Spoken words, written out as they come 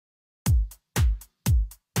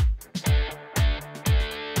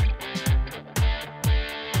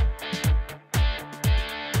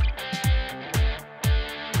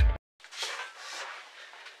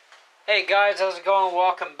Hey guys, how's it going?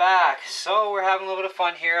 Welcome back. So we're having a little bit of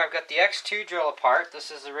fun here. I've got the X2 drill apart.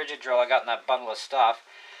 This is the rigid drill I got in that bundle of stuff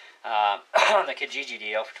on the Kijiji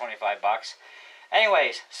deal for 25 bucks.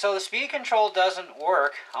 Anyways, so the speed control doesn't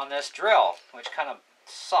work on this drill, which kind of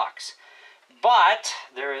sucks. But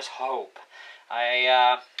there is hope.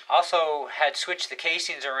 I also had switched the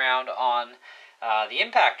casings around on the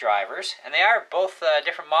impact drivers, and they are both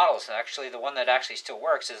different models. Actually, the one that actually still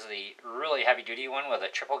works is the really heavy-duty one with a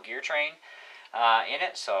triple gear train in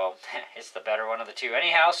it, so it's the better one of the two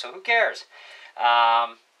anyhow, so who cares?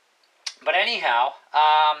 But anyhow,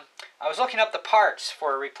 I was looking up the parts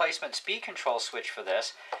for a replacement speed control switch for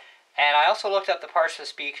this, and I also looked up the parts for the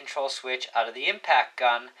speed control switch out of the impact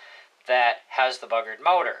gun that has the buggered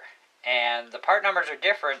motor. And the part numbers are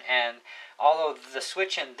different, and although the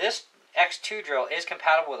switch in this X2 drill is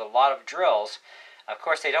compatible with a lot of drills, of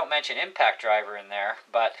course they don't mention impact driver in there,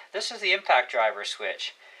 but this is the impact driver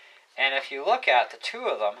switch. And if you look at the two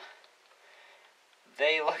of them,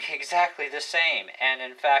 they look exactly the same, and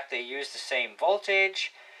in fact they use the same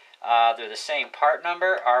voltage. They're the same part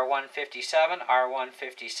number, R157,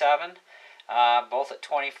 R157, both at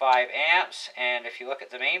 25 amps. And if you look at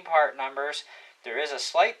the main part numbers, there is a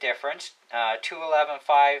slight difference,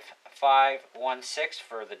 211.5516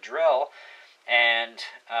 for the drill, and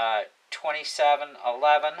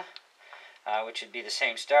 2711, which would be the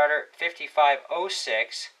same starter,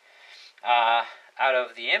 5506 out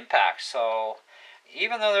of the impact. So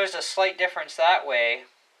even though there's a slight difference that way,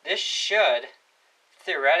 this should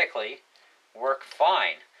theoretically work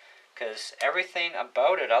fine, because everything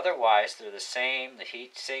about it otherwise they're the same. The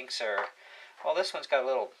heat sinks are, well, this one's got a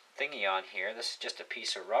little thingy on here. This is just a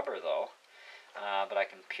piece of rubber though, but I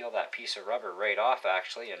can peel that piece of rubber right off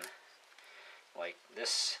actually, and like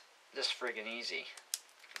this friggin' easy,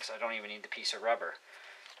 because I don't even need the piece of rubber.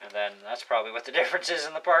 And then that's probably what the difference is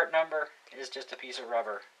in the part number, is just a piece of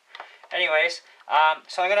rubber. Anyways,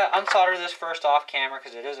 so I'm going to unsolder this first off camera,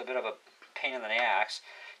 because it is a bit of a pain in the ass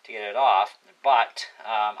to get it off, but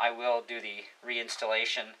I will do the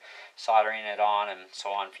reinstallation, soldering it on and so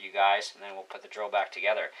on for you guys, and then we'll put the drill back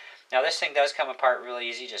together. Now this thing does come apart really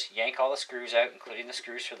easy. Just yank all the screws out, including the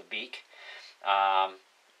screws for the beak, and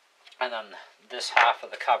then this half of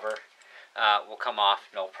the cover will come off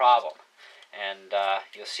no problem. And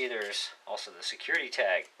you'll see there's also the security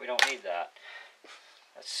tag. We don't need that.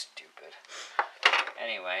 That's stupid.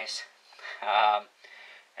 Anyways,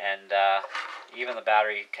 and even the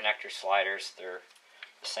battery connector sliders, they're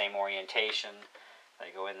the same orientation.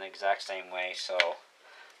 They go in the exact same way, so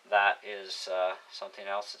that is something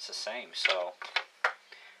else that's the same. So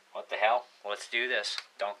what the hell? Let's do this.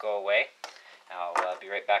 Don't go away. I'll be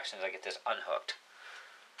right back as soon as I get this unhooked.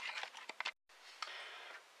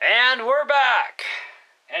 And we're back!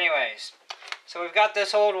 Anyways, so we've got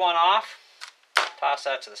this old one off. Toss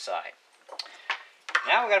that to the side.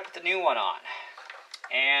 Now we've got to put the new one on.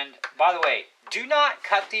 And by the way, do not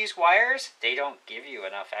cut these wires. They don't give you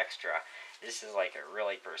enough extra. This is like a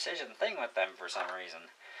really precision thing with them for some reason.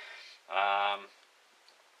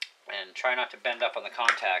 And try not to bend up on the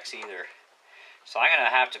contacts either. So I'm going to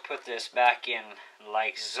have to put this back in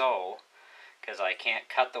like so, because I can't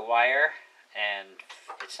cut the wire and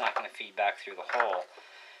it's not going to feed back through the hole.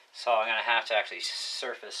 So I'm going to have to actually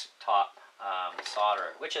surface top solder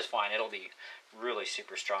it, which is fine. It'll be really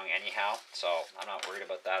super strong anyhow, so I'm not worried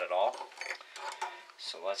about that at all.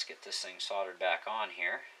 So let's get this thing soldered back on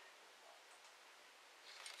here.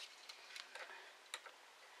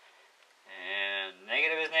 And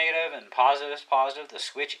negative is negative and positive is positive. The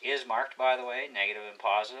switch is marked, by the way, negative and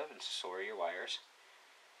positive, and so are your wires.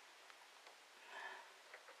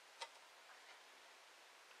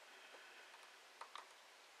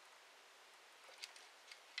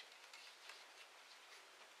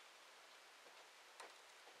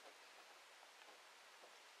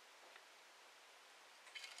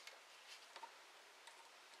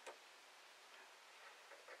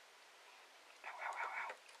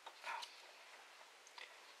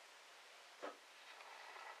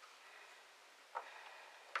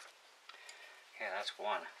 Yeah, that's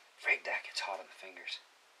one. Frig, that gets hot on the fingers.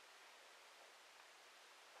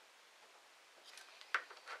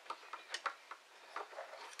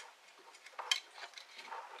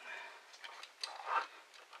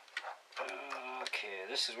 Okay,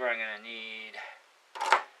 this is where I'm going to need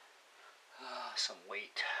some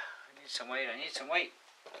weight. I need some weight.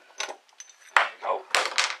 There we go.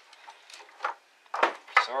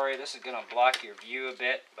 Sorry, this is going to block your view a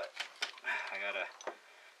bit, but I got to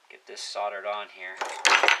get this soldered on here.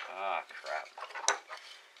 Ah, crap.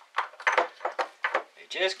 They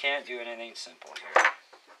just can't do anything simple here.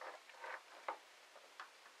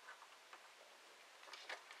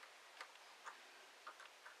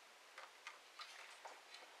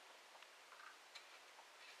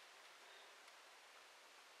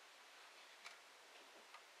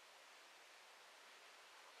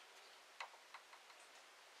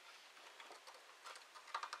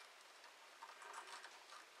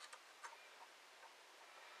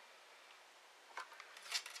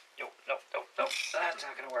 That's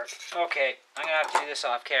not gonna work. Okay, I'm gonna have to do this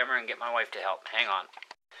off camera and get my wife to help. Hang on.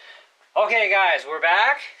 Okay guys, we're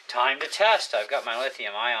back. Time to test. I've got my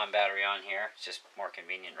lithium ion battery on here. It's just more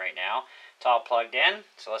convenient right now. It's all plugged in,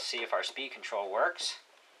 so let's see if our speed control works.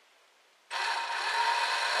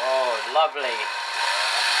 Oh, lovely.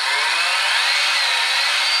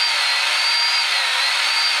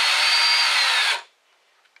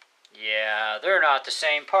 Yeah, they're not the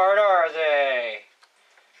same part, are they?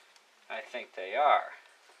 I think they are.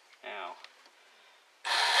 Now,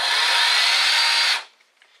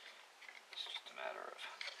 it's just a matter of,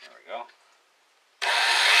 there we go.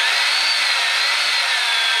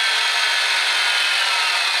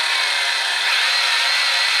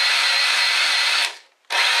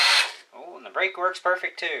 Oh, and the brake works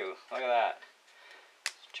perfect too. Look at that.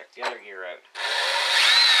 Let's check the other gear out.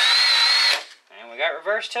 And we got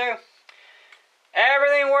reverse too.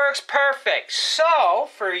 Everything works perfect. So,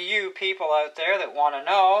 for you people out there that want to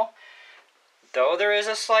know, though there is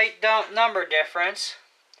a slight number difference,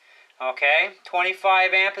 okay,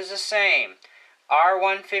 25 amp is the same.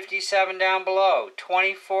 R157 down below,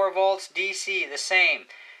 24 volts DC, the same.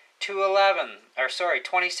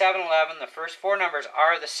 2711, the first four numbers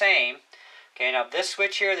are the same. Okay, now this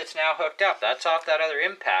switch here that's now hooked up, that's off that other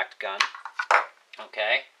impact gun.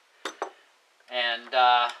 Okay, and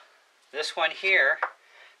this one here,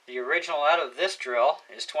 the original out of this drill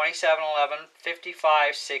is 2711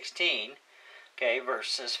 5516, okay,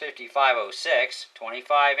 versus 5506,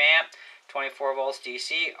 25 amp, 24 volts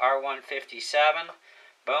DC, R157,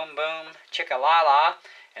 boom boom, chicka-la-la,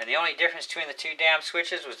 and the only difference between the two damn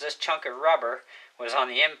switches was this chunk of rubber was on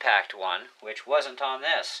the impact one, which wasn't on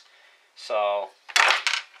this. So,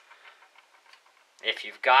 if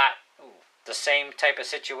you've got the same type of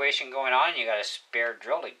situation going on and you got a spare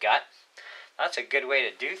drill to gut, that's a good way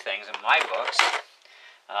to do things in my books.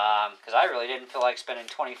 Because I really didn't feel like spending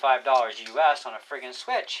 $25 US on a friggin'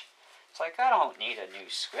 switch. It's like, I don't need a new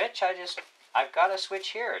switch. I've got a switch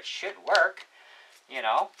here. It should work, you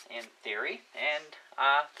know, in theory. And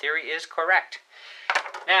theory is correct.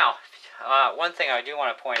 Now, one thing I do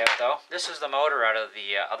want to point out, though, this is the motor out of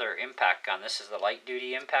the other impact gun. This is the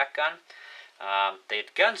light-duty impact gun. The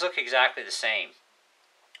guns look exactly the same.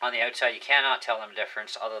 On the outside, you cannot tell them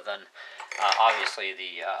difference, other than obviously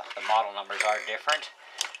the model numbers are different.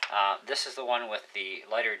 This is the one with the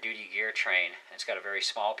lighter-duty gear train. It's got a very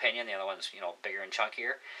small pinion. The other one's, you know, bigger and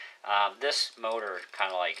chunkier. This motor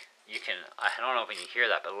kind of like, I don't know if you can hear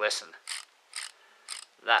that, but listen.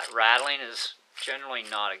 That rattling is generally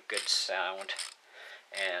not a good sound,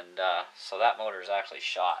 and so that motor is actually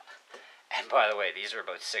shot. And by the way, these are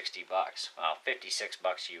about 60 bucks. Well, 56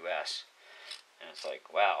 bucks US. And it's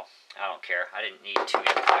like, wow, I don't care. I didn't need two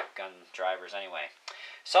impact gun drivers anyway.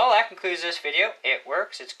 So that concludes this video. It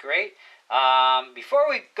works. It's great. Before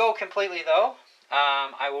we go completely, though,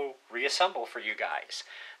 I will reassemble for you guys,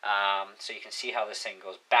 so you can see how this thing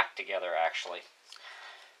goes back together, actually.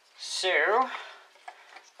 So,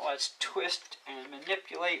 let's twist and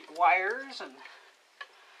manipulate wires and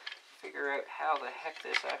figure out how the heck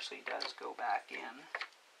this actually does go back in.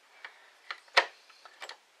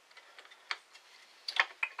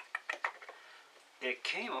 It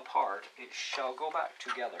came apart. It shall go back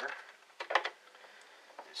together.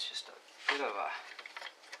 It's just a bit of a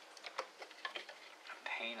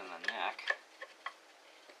pain in the neck.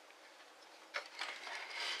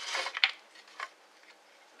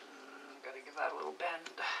 Gotta give that a little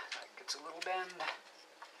bend. That gets a little bend,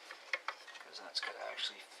 because that's got to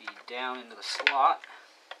actually feed down into the slot.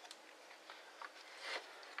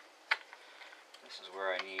 This is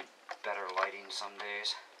where I need better lighting some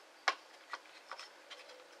days.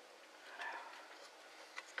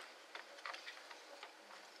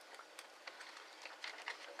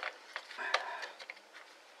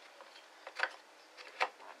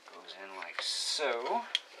 That goes in like so.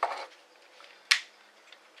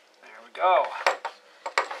 There we go.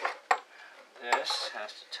 This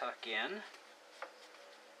has to tuck in,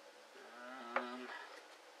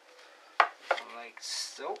 like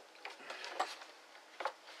so.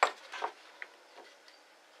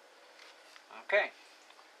 Okay,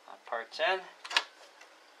 that part's in,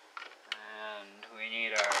 and we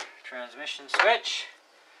need our transmission switch.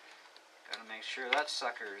 Gotta make sure that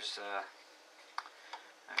sucker's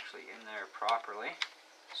actually in there properly.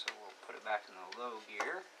 So we'll put it back in the low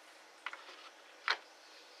gear.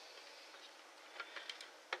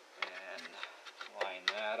 Line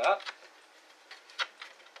that up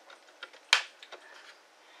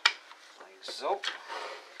like so.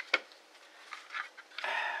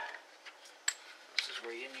 This is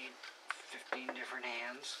where you need 15 different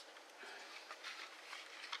hands.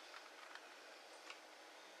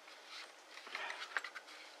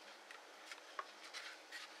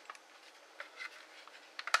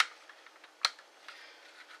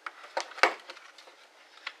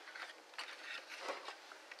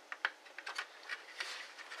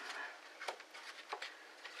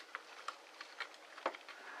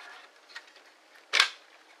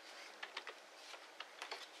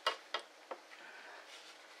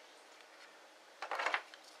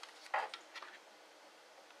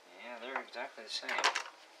 exactly the same.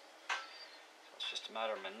 So it's just a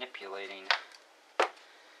matter of manipulating.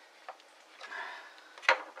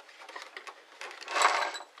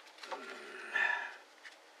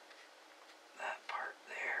 That part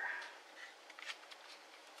there.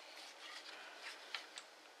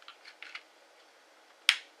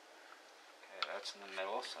 Okay, that's in the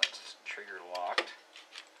middle, so that's trigger locked.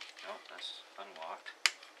 Nope, that's unlocked.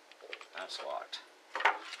 That's locked.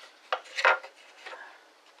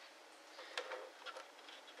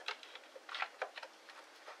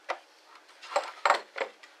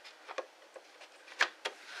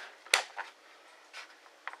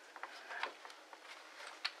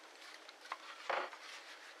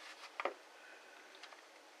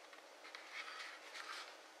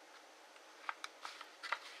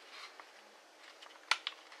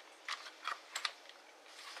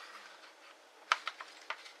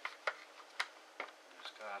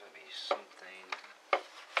 There's got to be something.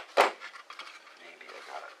 Maybe I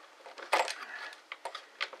got it.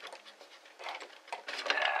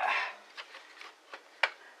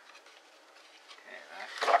 Okay, that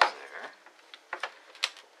goes there.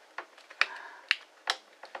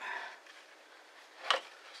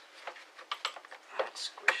 That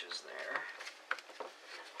squishes there.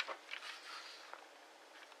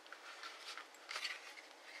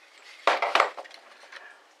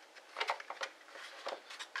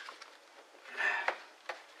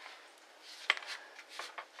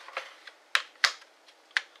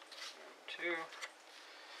 Two.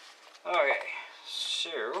 Okay,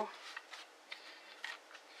 so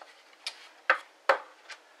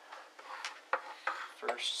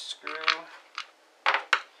first screw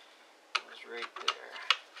is right there.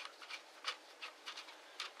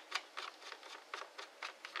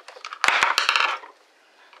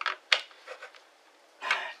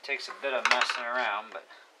 Takes a bit of messing around, but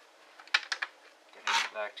getting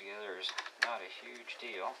it back together is not a huge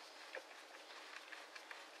deal.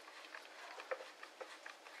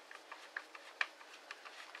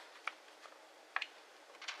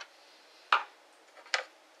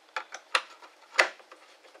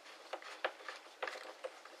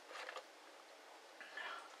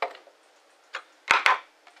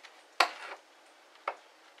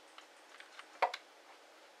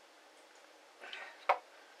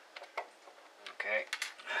 Okay,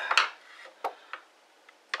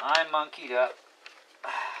 I'm monkeyed up. I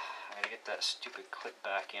gotta get that stupid clip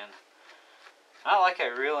back in. Not like I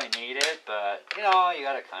really need it, but you know, you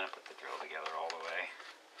gotta kind of put the drill together all the way.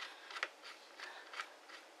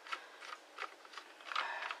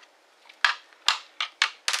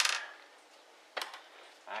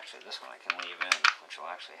 Actually, this one I can leave in, which will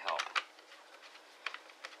actually help.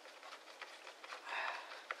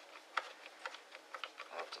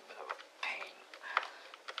 That's a bit of a pain.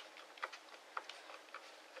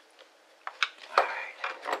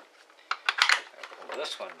 Alright. Pull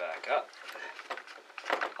this one back up.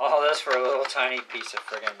 All this for a little tiny piece of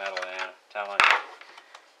friggin' metal, man. I'm telling you.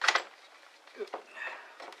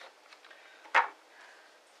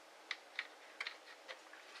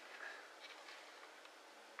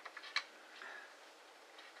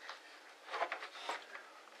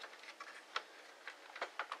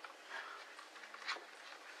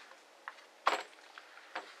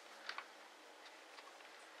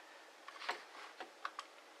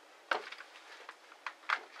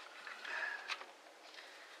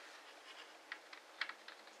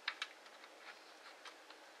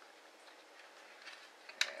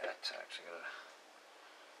 It's actually going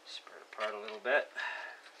to spread apart a little bit.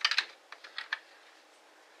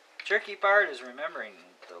 Tricky part is remembering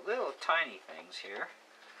the little tiny things here.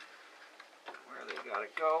 Where they gotta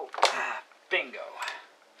go. Bingo.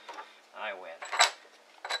 I win.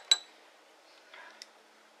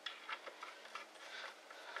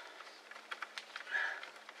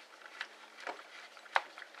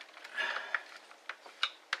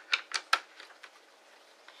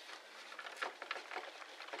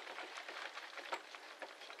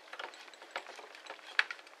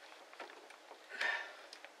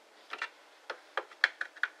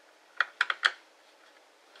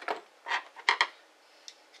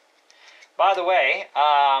 By the way,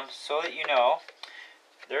 so that you know,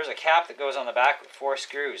 there's a cap that goes on the back with 4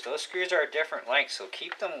 screws. Those screws are a different length, so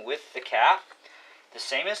keep them with the cap. The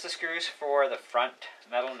same as the screws for the front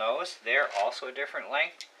metal nose, they're also a different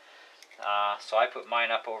length. So I put mine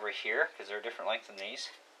up over here because they're a different length than these.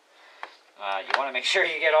 You want to make sure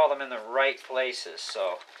you get all of them in the right places,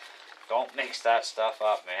 so don't mix that stuff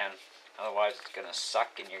up, man. Otherwise it's going to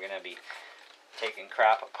suck and you're going to be taking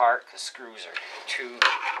crap apart because screws are too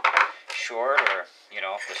short, or you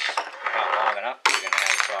know, if it's not long enough, you're going to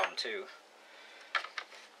have a problem too.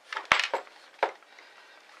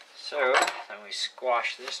 So then we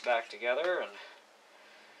squash this back together, and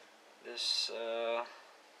this, does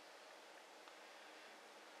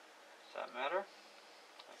that matter?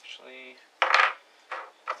 Actually, I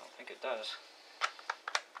don't think it does.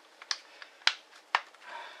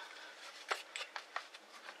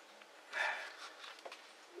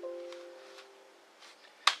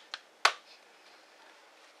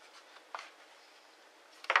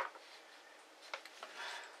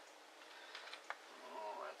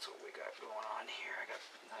 Oh, that's what we got going on here.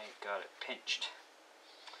 I got it pinched.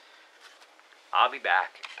 I'll be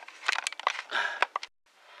back.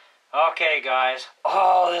 Okay, guys.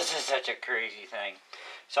 Oh, this is such a crazy thing.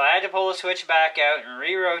 So I had to pull the switch back out and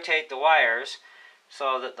re-rotate the wires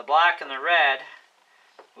so that the black and the red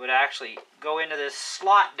would actually go into this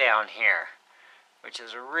slot down here, which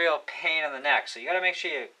is a real pain in the neck. So you got to make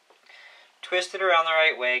sure you twist it around the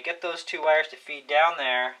right way, get those two wires to feed down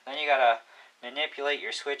there, then you got to manipulate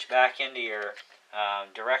your switch back into your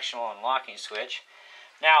directional and locking switch.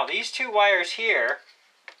 Now these two wires here,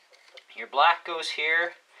 your black goes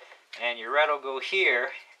here and your red will go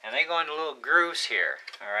here, and they go into little grooves here.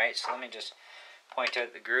 Alright, so let me just point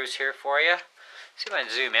out the grooves here for you. See if I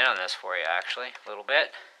can zoom in on this for you actually, a little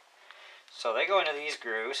bit. So they go into these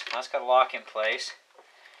grooves, that's got to lock in place,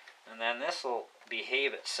 and then this will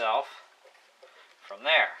behave itself from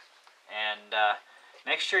there. And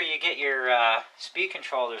make sure you get your speed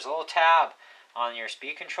control. There's a little tab on your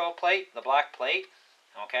speed control plate, the black plate,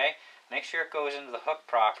 okay? Make sure it goes into the hook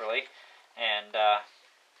properly, and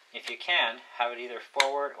if you can, have it either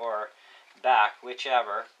forward or back,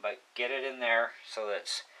 whichever, but get it in there so that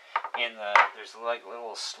it's in the, there's like a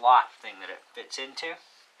little slot thing that it fits into.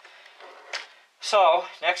 So,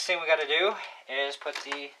 next thing we got to do is put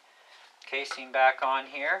the casing back on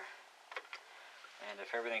here, and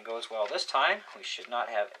if everything goes well this time, we should not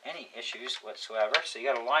have any issues whatsoever. So you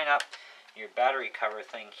got to line up your battery cover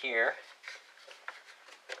thing here,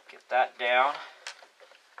 get that down,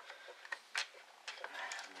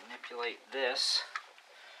 manipulate this.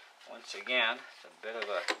 Once again, it's a bit of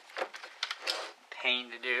a pain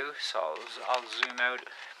to do, so I'll zoom out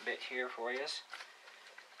a bit here for you.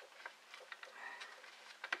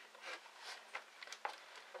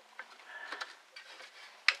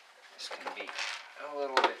 This can be a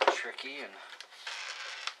little bit tricky, and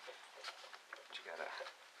you gotta,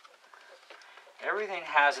 everything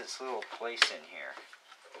has its little place in here.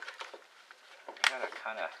 You gotta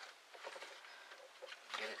kind of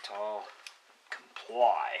get it to all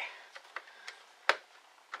comply.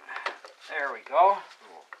 There we go. A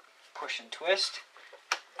little push and twist.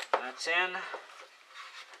 That's in.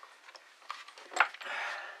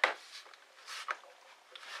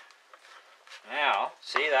 Now,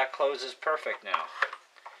 see, that closes perfect now.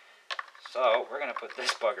 So, we're going to put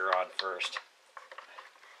this bugger on first.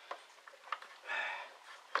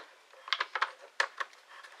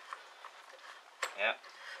 Yep.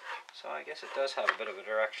 So I guess it does have a bit of a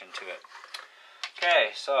direction to it.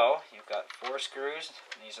 Okay, so you've got 4 screws,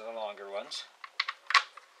 and these are the longer ones.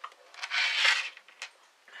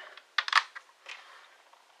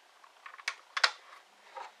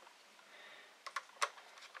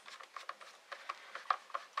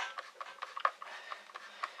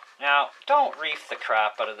 Now, don't reef the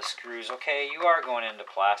crap out of the screws, okay? You are going into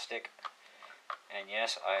plastic. And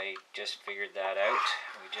yes, I just figured that out.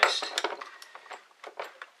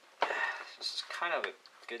 This is kind of a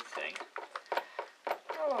good thing.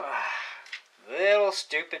 Oh, little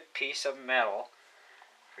stupid piece of metal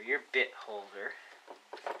for your bit holder.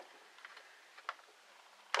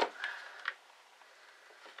 It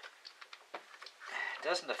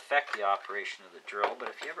doesn't affect the operation of the drill, but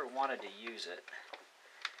if you ever wanted to use it,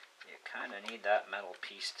 you kind of need that metal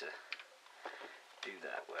piece to do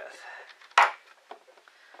that with.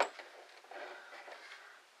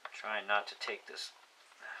 Trying not to take this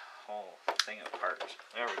whole thing apart.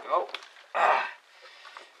 There we go.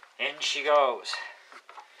 In she goes.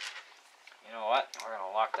 You know what? We're going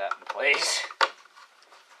to lock that in place.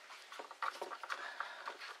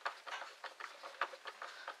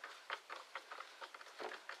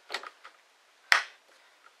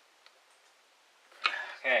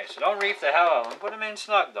 Okay, so don't reef the hell out of them. Put them in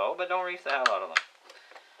snug though, but don't reef the hell out of them.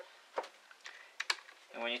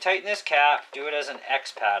 And when you tighten this cap, do it as an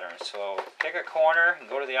X pattern. So pick a corner and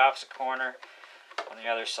go to the opposite corner on the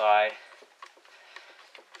other side.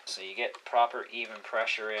 So you get proper even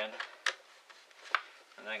pressure in.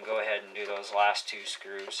 And then go ahead and do those last 2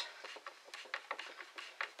 screws.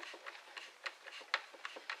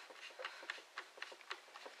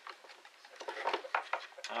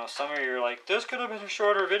 I know some of you are like, this could have been a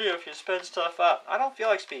shorter video if you sped stuff up. I don't feel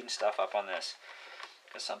like speeding stuff up on this.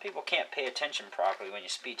 Because some people can't pay attention properly when you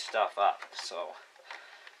speed stuff up. So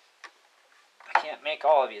I can't make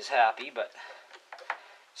all of you happy, but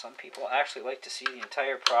some people actually like to see the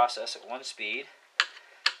entire process at one speed.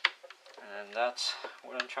 And that's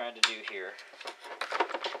what I'm trying to do here.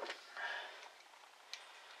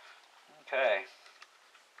 Okay.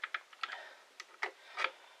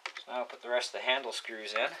 So now I'll put the rest of the handle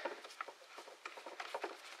screws in.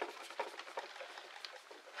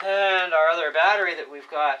 And our other battery that we've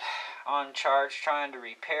got on charge trying to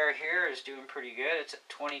repair here is doing pretty good. It's at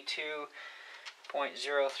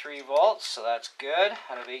 22.03 volts, so that's good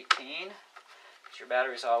out of 18. Your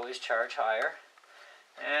batteries always charge higher.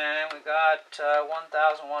 And we've got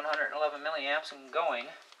 1,111 milliamps and going.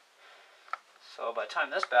 So by the time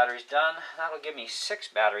this battery's done, that'll give me 6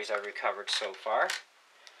 batteries I've recovered so far.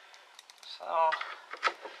 So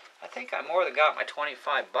I think I more than got my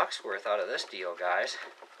 25 bucks worth out of this deal, guys.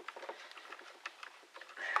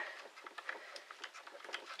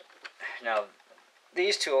 Now,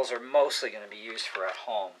 these tools are mostly going to be used for at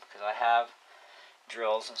home, because I have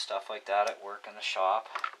drills and stuff like that at work in the shop.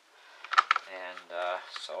 And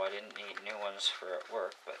so I didn't need new ones for at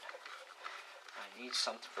work, but I need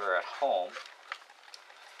something for at home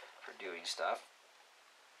for doing stuff.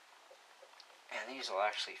 And these will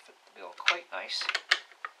actually fit the bill quite nice.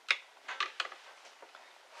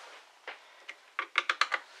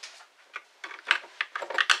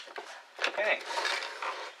 Okay,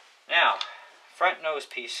 now front nose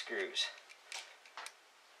piece screws.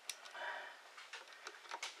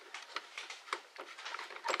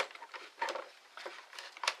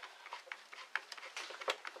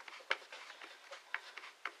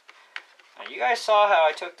 Now you guys saw how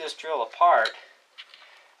I took this drill apart,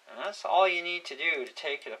 and that's all you need to do to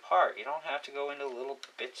take it apart. You don't have to go into little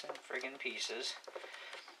bits and friggin' pieces.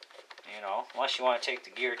 You know, unless you want to take the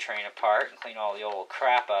gear train apart and clean all the old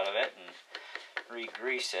crap out of it and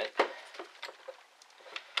re-grease it.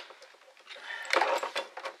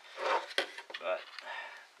 But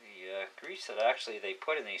the grease that actually they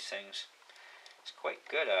put in these things is quite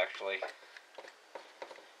good, actually.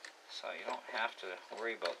 So you don't have to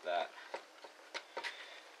worry about that.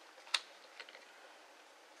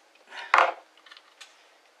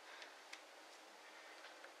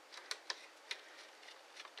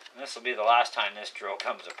 This will be the last time this drill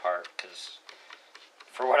comes apart, because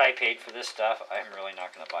for what I paid for this stuff, I'm really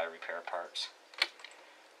not going to buy repair parts.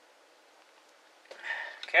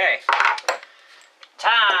 Okay,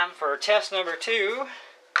 time for test number 2.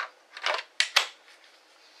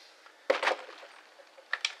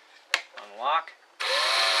 Unlock.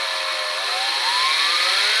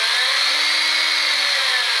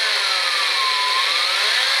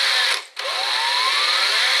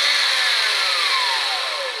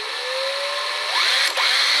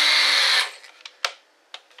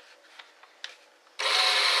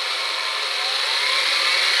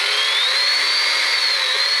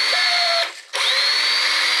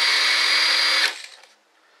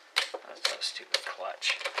 Stupid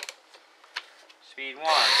clutch. Speed 1.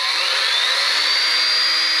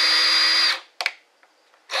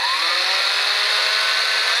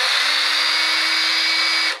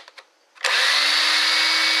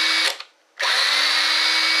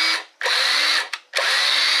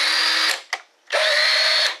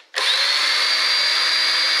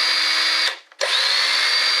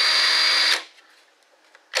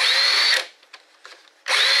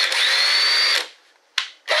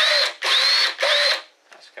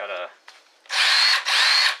 Got a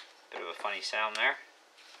bit of a funny sound there.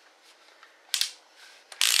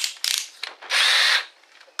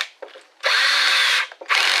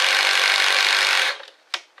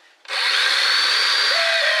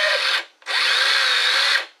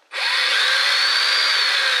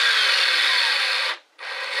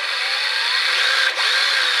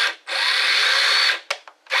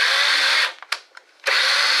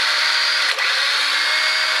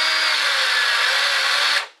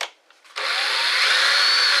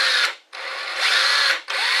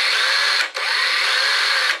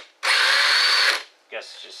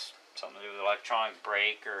 It's just something to do with the electronic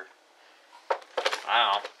brake, or I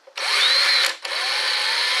don't know.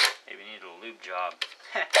 Maybe need a lube job.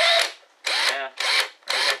 Yeah, right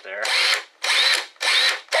about there.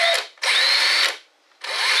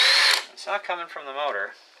 It's not coming from the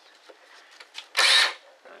motor.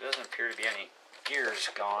 There doesn't appear to be any gears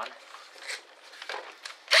gone.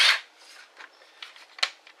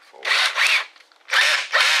 Forward.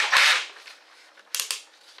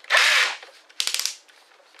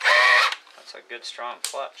 That's a good strong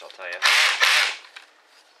clutch, I'll tell you.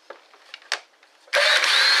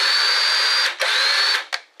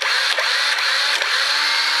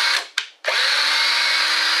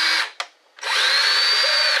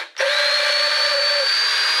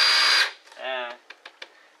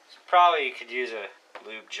 probably could use a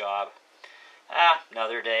lube job.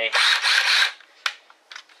 Another day.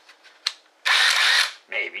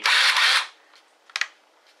 Maybe.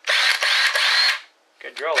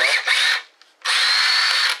 Good drill though.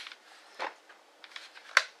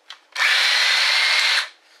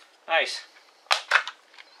 Nice.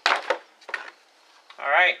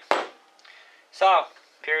 Alright. So,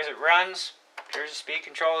 appears it runs. Appears the speed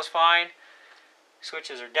control is fine.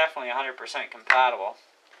 Switches are definitely 100% compatible.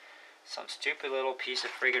 Some stupid little piece of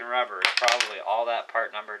friggin' rubber is probably all that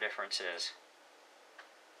part number difference is.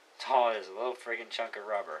 That's all it is, a little friggin' chunk of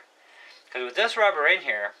rubber. Because with this rubber in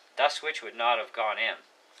here, that switch would not have gone in.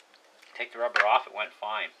 Take the rubber off, it went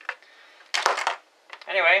fine.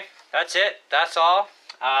 Anyway, that's it. That's all.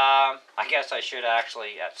 I guess I should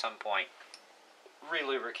actually, at some point,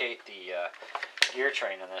 re-lubricate the gear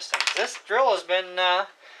train on this thing. This drill has been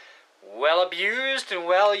well abused and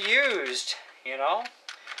well used, you know.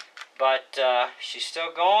 But she's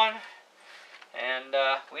still going, and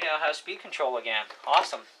we now have speed control again.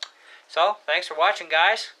 Awesome. So, thanks for watching,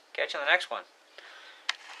 guys. Catch you in the next one.